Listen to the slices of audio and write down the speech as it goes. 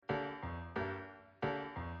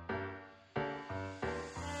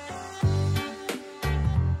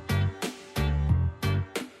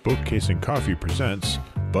Bookcase and Coffee presents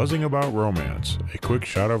Buzzing About Romance, a quick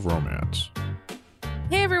shot of romance.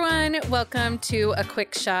 Hey everyone, welcome to A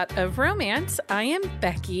Quick Shot of Romance. I am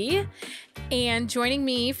Becky, and joining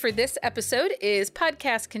me for this episode is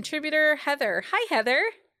podcast contributor Heather. Hi Heather.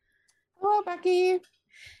 Hello Becky.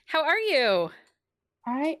 How are you?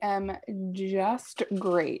 I am just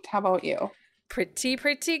great. How about you? Pretty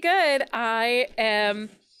good. I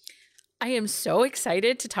am so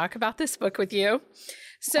excited to talk about this book with you.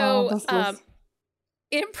 So,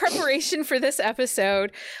 in preparation for this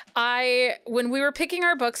episode, when we were picking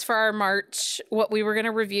our books for our March, what we were going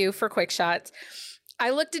to review for Quick Shots,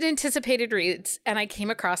 I looked at anticipated reads and I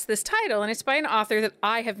came across this title, and it's by an author that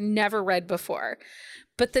I have never read before,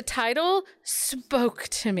 but the title spoke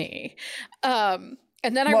to me. And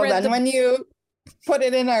then I read when you put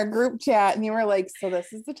it in our group chat and you were like, so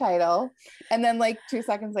this is the title. And then like 2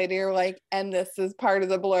 seconds later, you're like, and this is part of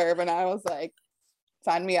the blurb. And I was like,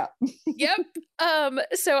 sign me up. Yep.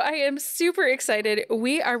 So I am super excited.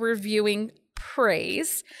 We are reviewing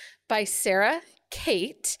Praise by Sarah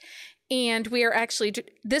Kate. And we are actually,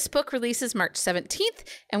 this book releases March 17th,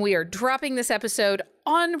 and we are dropping this episode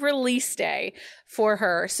on release day for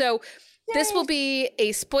her. So this will be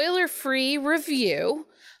a spoiler-free review.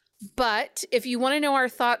 But if you want to know our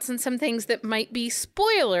thoughts on some things that might be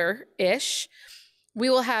spoiler-ish, we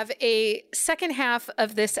will have a second half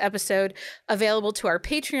of this episode available to our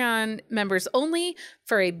Patreon members only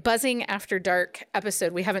for a Buzzing After Dark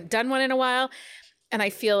episode. We haven't done one in a while, and I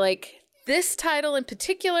feel like this title in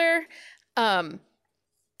particular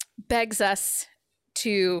begs us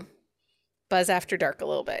to buzz after dark a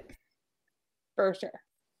little bit. For sure.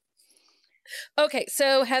 Okay,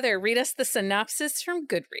 so Heather, read us the synopsis from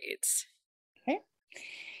Goodreads. Okay.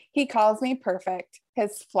 He calls me perfect,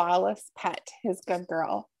 his flawless pet, his good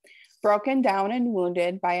girl. Broken down and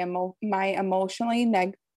wounded by my emotionally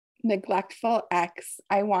neglectful ex,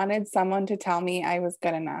 I wanted someone to tell me I was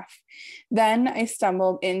good enough. Then I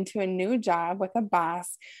stumbled into a new job with a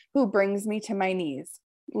boss who brings me to my knees,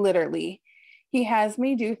 literally. He has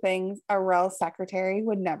me do things a real secretary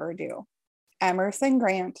would never do. Emerson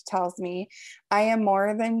Grant tells me I am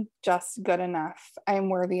more than just good enough. I am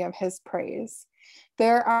worthy of his praise.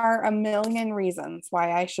 There are a million reasons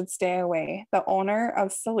why I should stay away. The owner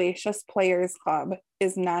of Salacious Players Club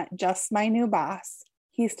is not just my new boss.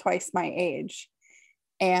 He's twice my age.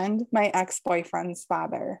 And my ex-boyfriend's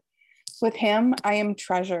father. With him, I am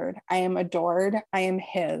treasured. I am adored. I am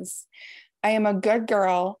his. I am a good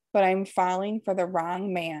girl, but I'm falling for the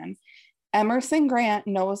wrong man. Emerson Grant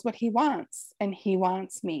knows what he wants, and he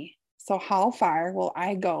wants me. So how far will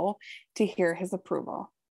I go to hear his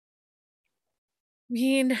approval? I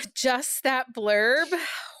mean, just that blurb?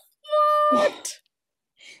 What?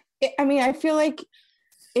 I mean, I feel like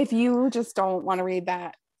if you just don't want to read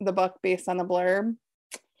the book based on the blurb.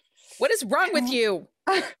 What is wrong with you?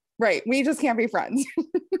 Right. We just can't be friends.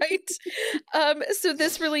 Right. So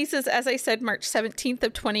this releases, as I said, March 17th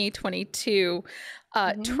of 2022.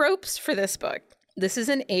 Tropes for this book. This is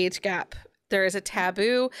an age gap. There is a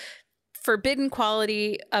taboo, forbidden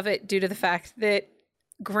quality of it due to the fact that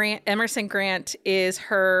Emerson Grant is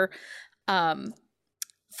her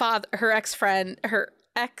father, her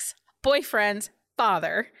ex-boyfriend's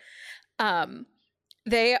father.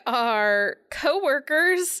 They are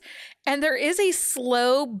co-workers, and there is a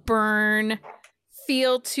slow burn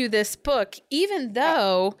feel to this book, even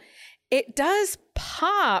though it does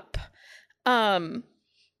pop.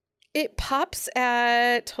 It pops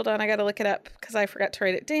at, hold on, I got to look it up because I forgot to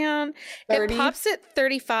write it down. 30. It pops at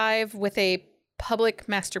 35 with a public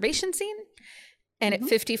masturbation scene, and at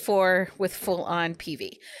 54 with full on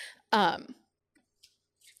PV.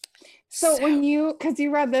 So because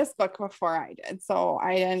you read this book before I did, so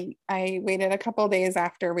I waited a couple of days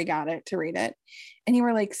after we got it to read it, and you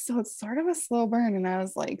were like, so it's sort of a slow burn, and I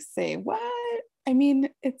was like, say what? I mean,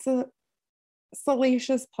 it's a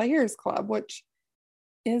Salacious Players Club, which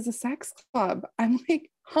is a sex club. I'm like,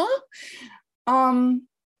 huh?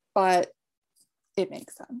 But it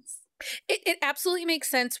makes sense. It absolutely makes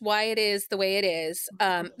sense why it is the way it is.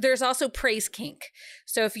 There's also praise kink.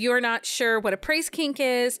 So if you're not sure what a praise kink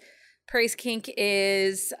is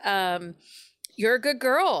you're a good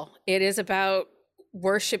girl. It is about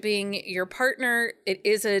worshiping your partner. It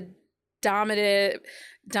is a dominant,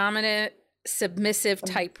 submissive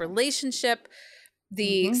type relationship.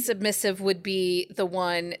 The submissive would be the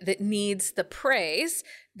one that needs the praise.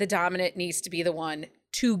 The dominant needs to be the one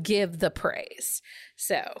to give the praise.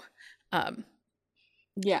 So,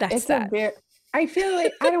 yeah, that's it's that. I feel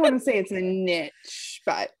like, I don't want to say it's a niche,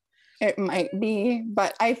 but it might be,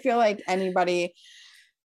 but I feel like anybody,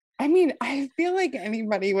 I mean, I feel like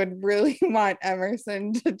anybody would really want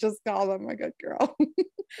Emerson to just call them a good girl.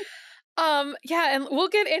 Yeah, and we'll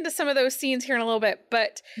get into some of those scenes here in a little bit,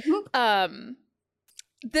 but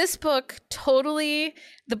this book totally,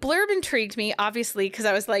 the blurb intrigued me, obviously, because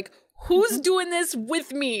I was like, who's doing this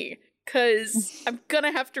with me? Because I'm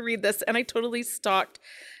gonna have to read this. And I totally stalked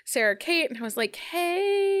Sarah Kate and I was like,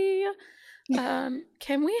 hey,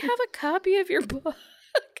 can we have a copy of your book?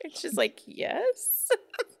 And she's like, yes.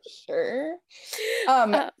 Sure.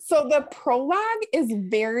 So the prologue is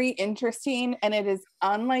very interesting, and it is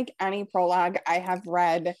unlike any prologue I have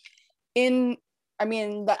read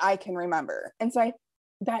that I can remember. And so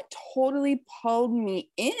that totally pulled me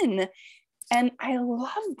in, and I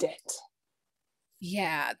loved it.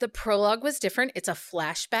 Yeah, the prologue was different. It's a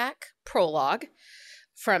flashback prologue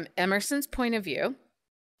from Emerson's point of view.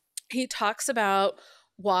 He talks about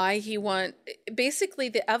why he basically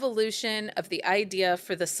the evolution of the idea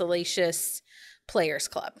for the Salacious Players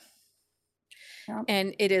Club. Yeah.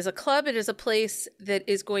 And it is a club, it is a place that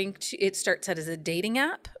is it starts out as a dating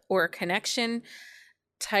app or a connection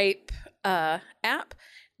type app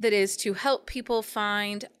that is to help people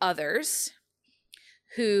find others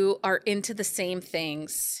who are into the same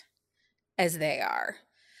things as they are.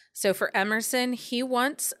 So for Emerson, he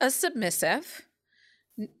wants a submissive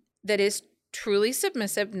that is truly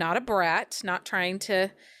submissive, not a brat, not trying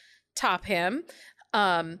to top him,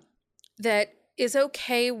 that is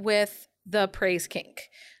okay with the praise kink,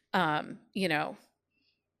 And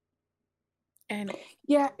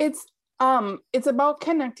yeah, it's about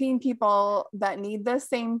connecting people that need the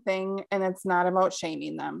same thing, and it's not about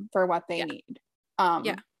shaming them for what they need.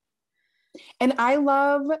 And I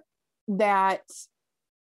love that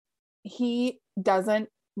he doesn't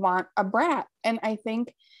want a brat. And I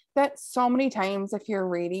think that so many times if you're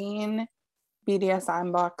reading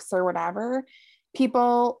BDSM books or whatever,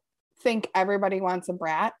 people think everybody wants a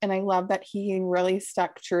brat. And I love that he really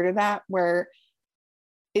stuck true to that, where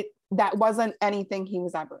that wasn't anything he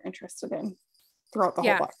was ever interested in throughout the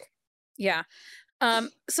whole book. Yeah.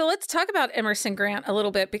 So let's talk about Emerson Grant a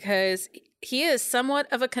little bit, because he is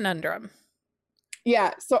somewhat of a conundrum.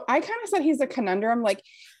 Yeah. So I kind of said he's a conundrum. Like,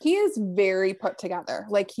 he is very put together.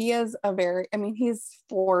 Like, he is he's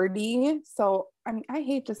 40. So I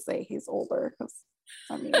hate to say he's older, because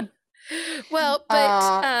well,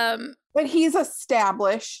 but he's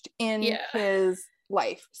established in his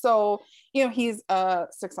life. So, he's a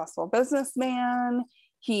successful businessman.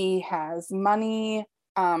 He has money.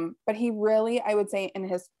 But he really, I would say,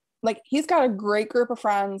 he's got a great group of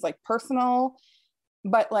friends, like personal,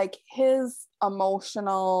 but like his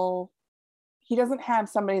emotional, he doesn't have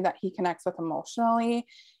somebody that he connects with emotionally.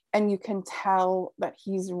 And you can tell that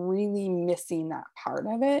he's really missing that part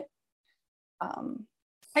of it.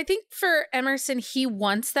 I think for Emerson, he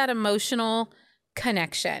wants that emotional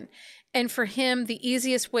connection. And for him, the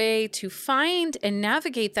easiest way to find and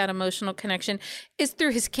navigate that emotional connection is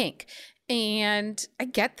through his kink. And I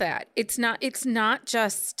get that. It's not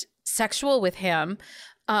just sexual with him.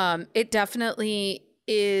 It definitely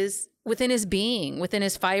is within his being, within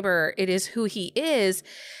his fiber. It is who he is.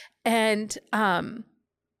 And I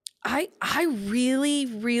really,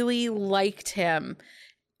 really liked him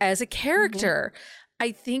as a character. Mm-hmm.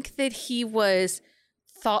 I think that he was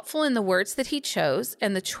thoughtful in the words that he chose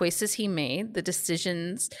and the choices he made, the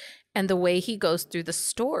decisions and the way he goes through the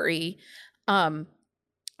story. I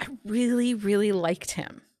really, really liked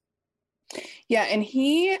him. Yeah. And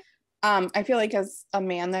he, I feel like, as a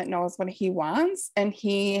man that knows what he wants, and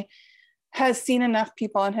he has seen enough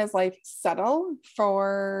people in his life settle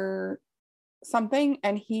for something,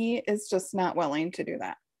 and he is just not willing to do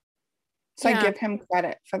that. So I give him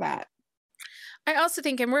credit for that. I also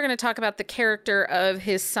think, and we're going to talk about the character of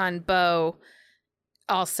his son, Bo,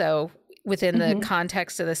 also within the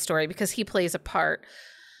context of the story, because he plays a part.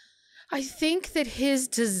 I think that his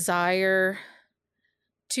desire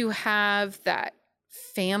to have that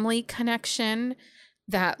family connection,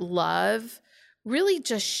 that love, really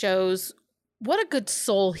just shows what a good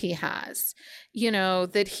soul he has.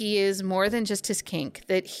 That he is more than just his kink,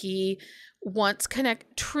 that he wants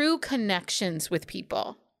true connections with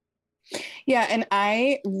people. Yeah, and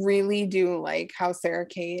I really do like how Sarah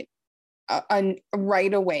Kate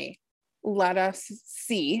right away let us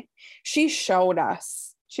see. She showed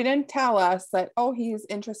us. She didn't tell us that, oh, he's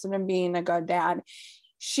interested in being a good dad.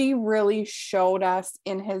 She really showed us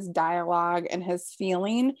in his dialogue and his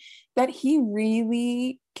feeling that he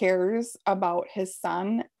really cares about his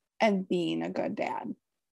son and being a good dad.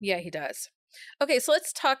 Yeah, he does. Okay, so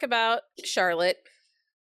let's talk about Charlotte.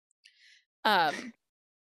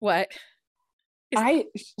 What?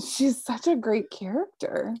 She's such a great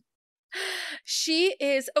character. She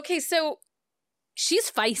is okay. So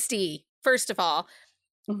she's feisty. First of all,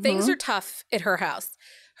 things Mhm. are tough at her house.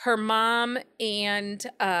 Her mom and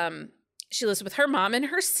she lives with her mom and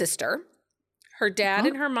her sister. Her dad Mhm.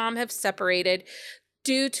 and her mom have separated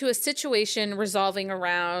due to a situation revolving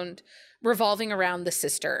around the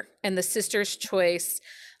sister and the sister's choice.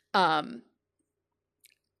 Um,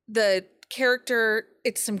 the character,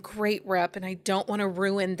 it's some great rep, and I don't want to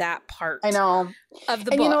ruin that part I know. of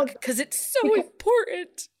the And book because it's so because,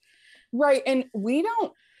 important. right. And we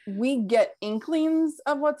get inklings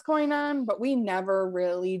of what's going on, but we never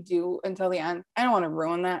really do until the end. I don't want to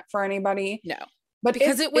ruin that for anybody, No, but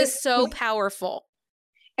because it was so powerful.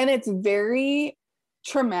 and it's very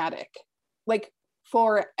traumatic, like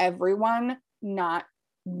for everyone, not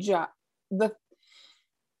just the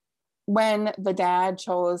when the dad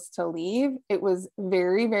chose to leave, it was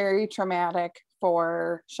very, very traumatic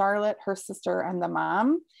for Charlotte, her sister, and the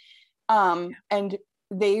mom. And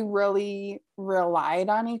they really relied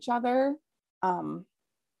on each other. And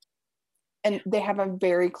they have a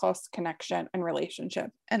very close connection and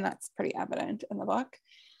relationship, and that's pretty evident in the book.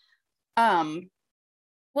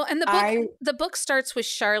 Well, and the book starts with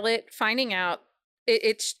Charlotte finding out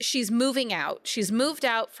she's moving out. She's moved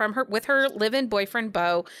out from her with her live-in boyfriend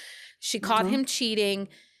Beau. She caught him cheating.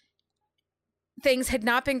 Things had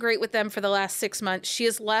not been great with them for the last 6 months. She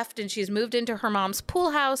has left and she's moved into her mom's pool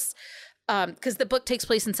house because the book takes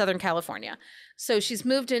place in Southern California. So she's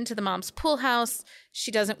moved into the mom's pool house. She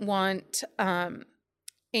doesn't want, and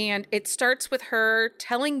it starts with her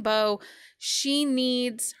telling Beau she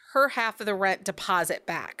needs her half of the rent deposit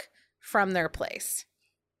back from their place.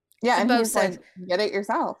 Yeah, and Beau he's says, like, get it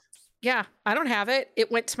yourself. yeah, I don't have it.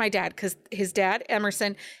 It went to my dad because his dad,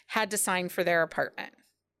 Emerson, had to sign for their apartment.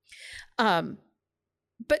 And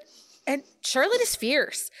Charlotte is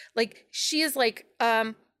fierce. Like, she is like,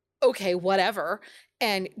 okay, whatever.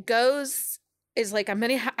 And is like,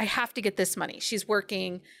 I have to get this money. She's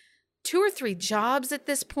working 2 or 3 jobs at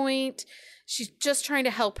this point. She's just trying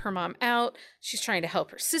to help her mom out. She's trying to help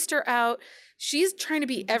her sister out. She's trying to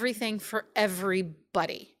be everything for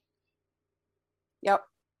everybody. Yep.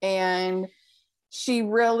 And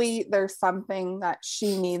there's something that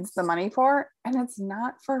she needs the money for, and it's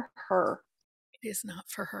not for her. It is not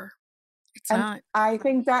for her. It's and not. I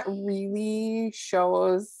think that really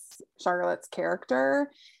shows Charlotte's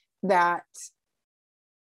character, that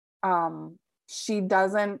she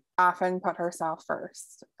doesn't often put herself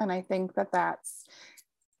first. And I think that that's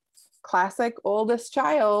classic oldest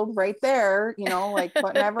child right there, like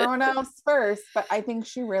putting everyone else first. But I think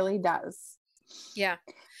she really does. Yeah.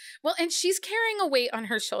 Well, and she's carrying a weight on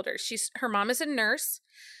her shoulders. Her mom is a nurse.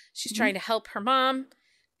 She's trying to help her mom.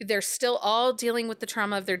 They're still all dealing with the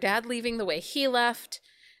trauma of their dad leaving the way he left.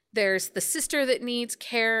 There's the sister that needs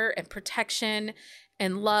care and protection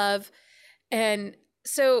and love. And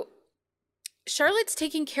so Charlotte's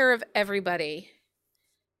taking care of everybody.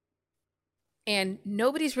 And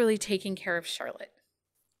nobody's really taking care of Charlotte.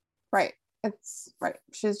 Right. It's right.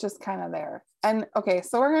 She's just kind of there. And okay,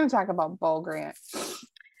 so we're going to talk about Beau Grant.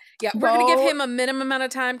 Yeah, we're going to give him a minimum amount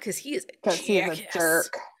of time because he's a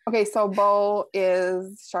jerk. Okay, so Beau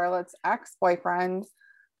is Charlotte's ex-boyfriend,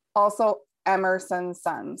 also Emerson's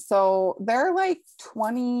son. So they're like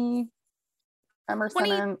 20,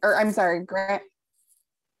 Grant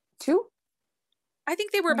 2? I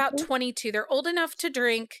think they were about 22. They're old enough to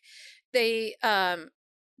drink. They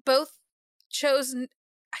both chose,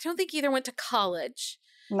 I don't think either went to college.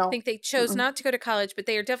 No. I think they chose not to go to college, but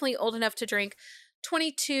they are definitely old enough to drink.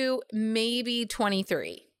 22, maybe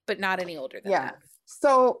 23, but not any older than that.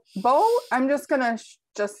 So Beau, I'm just gonna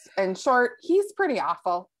in short, he's pretty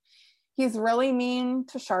awful. He's really mean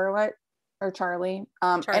to Charlotte or Charlie.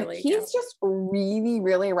 And he's just really,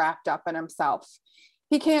 really wrapped up in himself.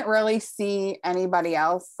 He can't really see anybody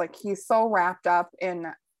else. Like, he's so wrapped up in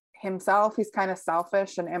himself. He's kind of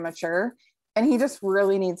selfish and immature, and he just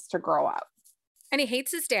really needs to grow up. And he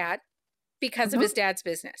hates his dad because of his dad's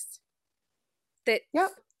business.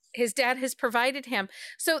 His dad has provided him.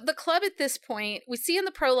 So the club at this point, we see in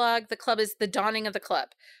the prologue, the club is the dawning of the club,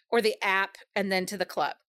 or the app, and then to the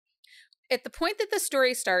club. At the point that the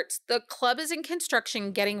story starts, the club is in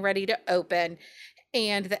construction, getting ready to open,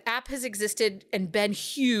 and the app has existed and been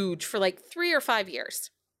huge for like 3 or 5 years.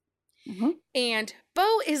 And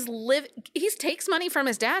Beau he takes money from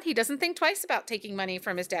his dad. He doesn't think twice about taking money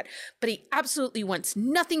from his dad, but he absolutely wants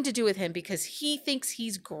nothing to do with him because he thinks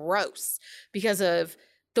he's gross because of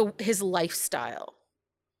his lifestyle.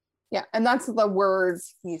 Yeah, and that's the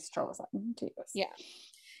words he's chosen to use.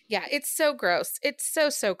 Yeah, it's so gross. It's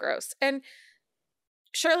so gross. And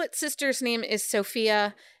Charlotte's sister's name is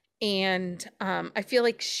Sophia, And I feel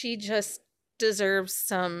like she just deserves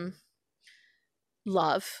some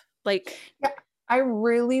love. Like, Yeah, I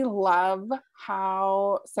really love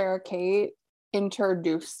how Sarah Kate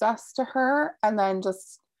introduced us to her and then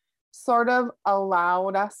just sort of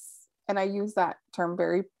allowed us, and I use that term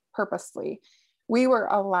very purposely, we were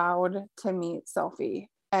allowed to meet Sophie.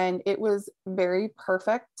 And it was very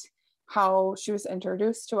perfect how she was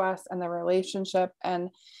introduced to us and the relationship and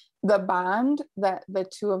the bond that the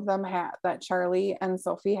two of them have, that Charlie and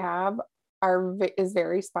Sophie have, is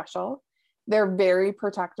very special. They're very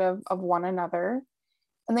protective of one another.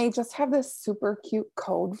 And they just have this super cute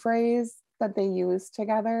code phrase that they use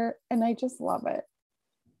together. And I just love it.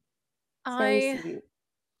 It's very sweet.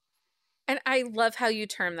 And I love how you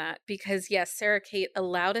term that because, yes, Sarah Kate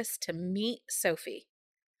allowed us to meet Sophie.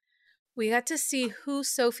 We got to see who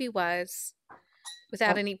Sophie was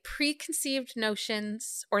without any preconceived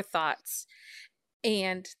notions or thoughts.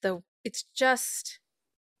 And it's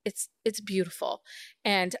beautiful.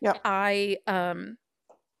 And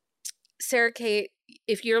Sarah Kate,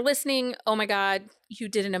 if you're listening, oh my God, you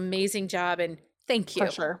did an amazing job. And thank you.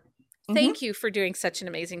 For sure. Thank you for doing such an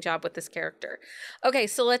amazing job with this character. Okay,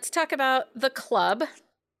 so let's talk about the club.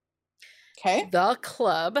 Okay. The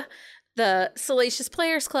club. The Salacious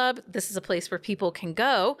Players Club. This is a place where people can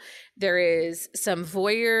go. There is some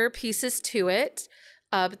voyeur pieces to it,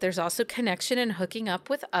 but there's also connection and hooking up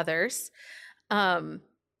with others.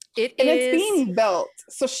 It's being built.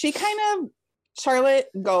 So Charlotte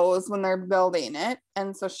goes when they're building it.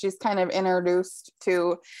 And so she's kind of introduced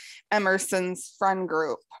to Emerson's friend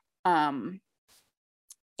group. And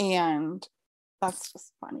that's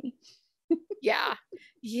just funny. Yeah.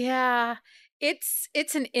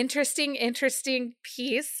 It's an interesting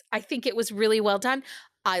piece. I think it was really well done.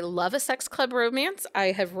 I love a sex club romance.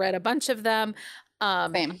 I have read a bunch of them.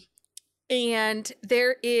 Same. And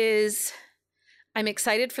I'm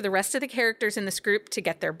excited for the rest of the characters in this group to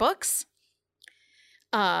get their books.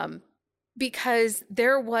 Because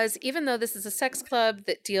there was, even though this is a sex club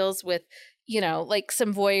that deals with, like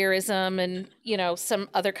some voyeurism and, some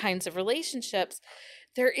other kinds of relationships,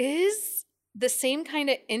 there is the same kind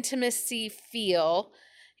of intimacy feel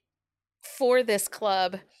for this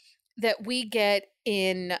club that we get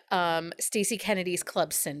in Stacey Kennedy's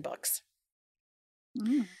Club Sin books.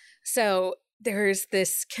 Mm. So there's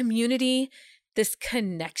this community, this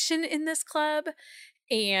connection in this club,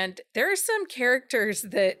 and there are some characters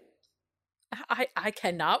that I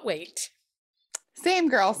cannot wait. Same,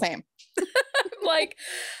 girl, same. Like,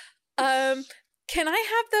 can I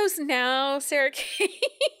have those now, Sarah Kate?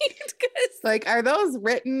 Like, are those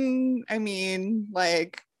written? I mean,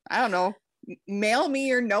 like, I don't know. Mail me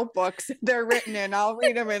your notebooks. They're written and I'll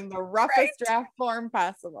read them in the roughest draft form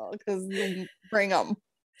possible because bring them.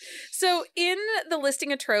 So in the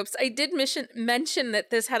listing of tropes, I did mention that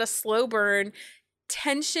this had a slow burn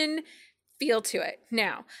tension feel to it.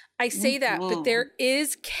 Now, I say that, but there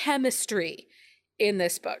is chemistry in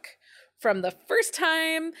this book. From the first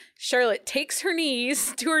time Charlotte takes her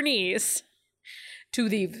knees to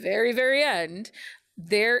the very, very end,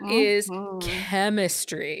 there is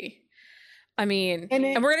chemistry. I mean,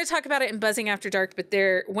 and we're going to talk about it in Buzzing After Dark, but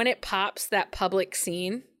when it pops, that public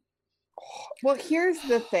scene. Well, here's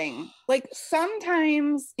the thing. Like,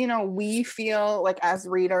 sometimes, we feel like as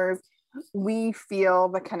readers, we feel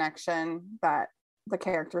the connection that the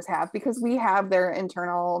characters have because we have their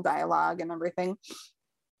internal dialogue and everything.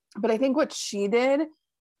 But I think what she did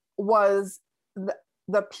was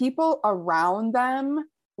the people around them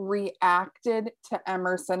reacted to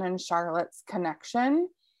Emerson and Charlotte's connection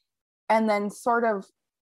and then sort of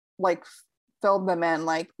like filled them in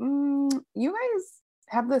like, you guys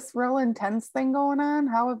have this real intense thing going on.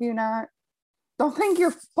 How have you not? Don't think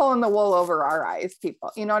you're pulling the wool over our eyes,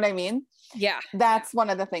 people. You know what I mean? Yeah. That's one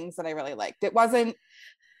of the things that I really liked. It wasn't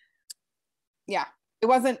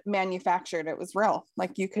manufactured. It was real.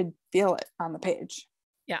 Like you could feel it on the page.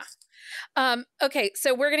 Yeah. Okay.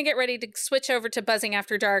 So we're going to get ready to switch over to Buzzing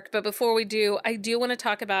After Dark. But before we do, I do want to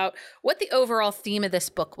talk about what the overall theme of this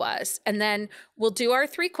book was. And then we'll do our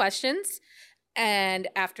 3 questions. And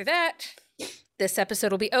after that, this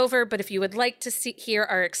episode will be over. But if you would like to hear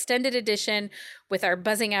our extended edition with our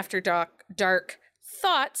Buzzing After Dark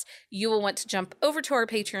thoughts, you will want to jump over to our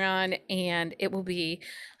Patreon and it will be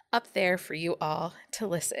up there for you all to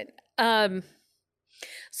listen.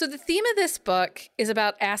 So the theme of this book is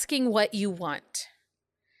about asking what you want.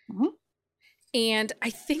 Mm-hmm. And I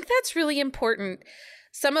think that's really important.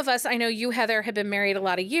 Some of us, I know you, Heather, have been married a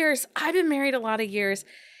lot of years. I've been married a lot of years.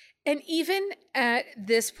 And even at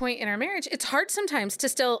this point in our marriage, it's hard sometimes to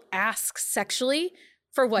still ask sexually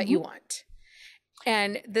for what you want.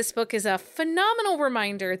 And this book is a phenomenal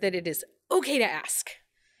reminder that it is okay to ask.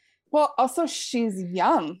 Well, also she's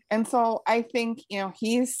young. And so I think,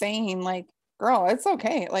 he's saying like, girl, it's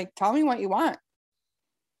okay. Like, tell me what you want.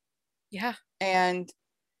 Yeah. And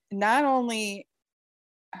not only,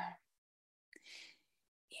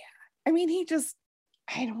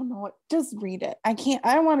 I don't know what, just read it. I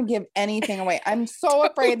don't want to give anything away. I'm so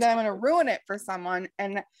afraid that I'm going to ruin it for someone.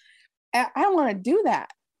 And I don't want to do that.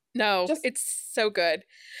 No, it's so good.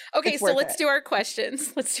 Okay, so let's do our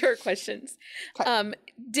questions. Okay.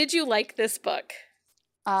 Did you like this book?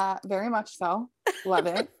 Very much so. Love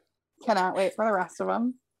it. Cannot wait for the rest of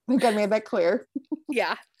them. I think I made that clear.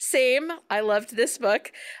 Yeah, same. I loved this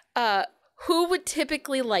book. Who would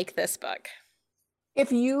typically like this book?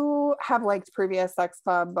 If you have liked previous sex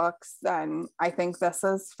club books, then I think this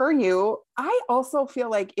is for you. I also feel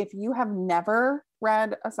like if you have never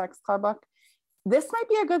read a sex club book, this might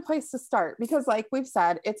be a good place to start because like we've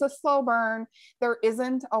said, it's a slow burn. There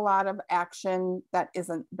isn't a lot of action that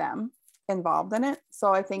isn't them involved in it.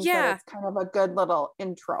 So I think that it's kind of a good little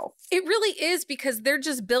intro. It really is because they're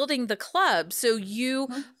just building the club. So you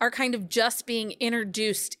are kind of just being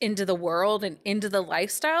introduced into the world and into the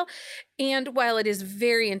lifestyle. And while it is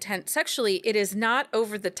very intense sexually, it is not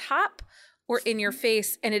over the top or in your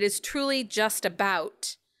face. And it is truly just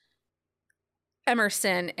about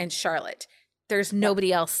Emerson and Charlotte. There's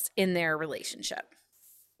nobody else in their relationship.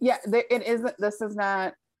 Yeah, it isn't. This is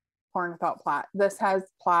not porn without plot. This has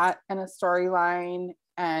plot and a storyline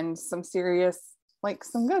and some serious, like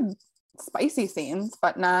some good spicy scenes,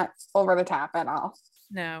 but not over the top at all.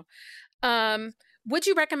 No. Would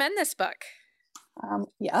you recommend this book?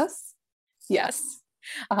 Yes. 100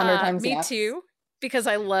 times me too, because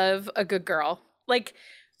I love a good girl. Like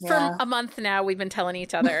for a month now, we've been telling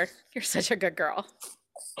each other, you're such a good girl.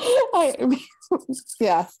 I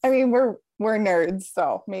mean, we're nerds,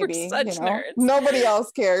 so maybe nerds. Nobody else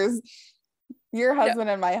cares. Your husband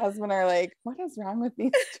and my husband are like, what is wrong with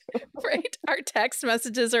these two? Right. Our text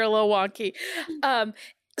messages are a little wonky.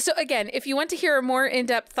 So again, if you want to hear more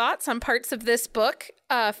in-depth thoughts on parts of this book,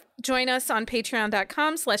 join us on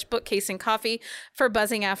patreon.com/bookcaseandcoffee for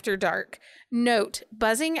Buzzing After Dark. Note,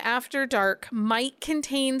 Buzzing After Dark might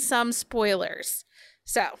contain some spoilers.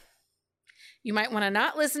 So you might want to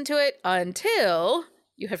not listen to it until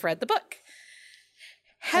you have read the book.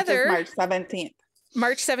 Heather, March 17th.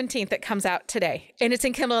 March 17th, it comes out today, and it's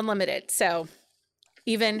in Kindle Unlimited, so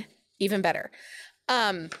even better.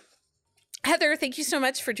 Heather, thank you so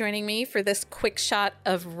much for joining me for this quick shot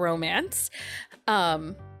of romance.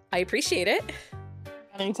 I appreciate it.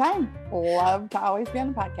 Anytime. Love to always be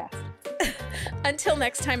on the podcast. Until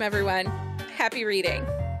next time, everyone, happy reading.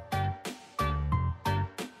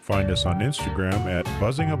 Find us on Instagram at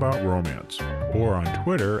BuzzingAboutRomance or on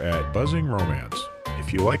Twitter at BuzzingRomance.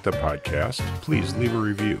 If you like the podcast, please leave a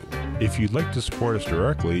review. If you'd like to support us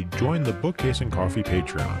directly, join the Bookcase and Coffee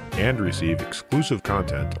Patreon and receive exclusive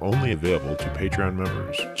content only available to Patreon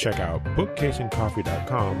members. Check out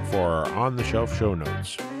bookcaseandcoffee.com for our on-the-shelf show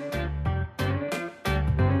notes.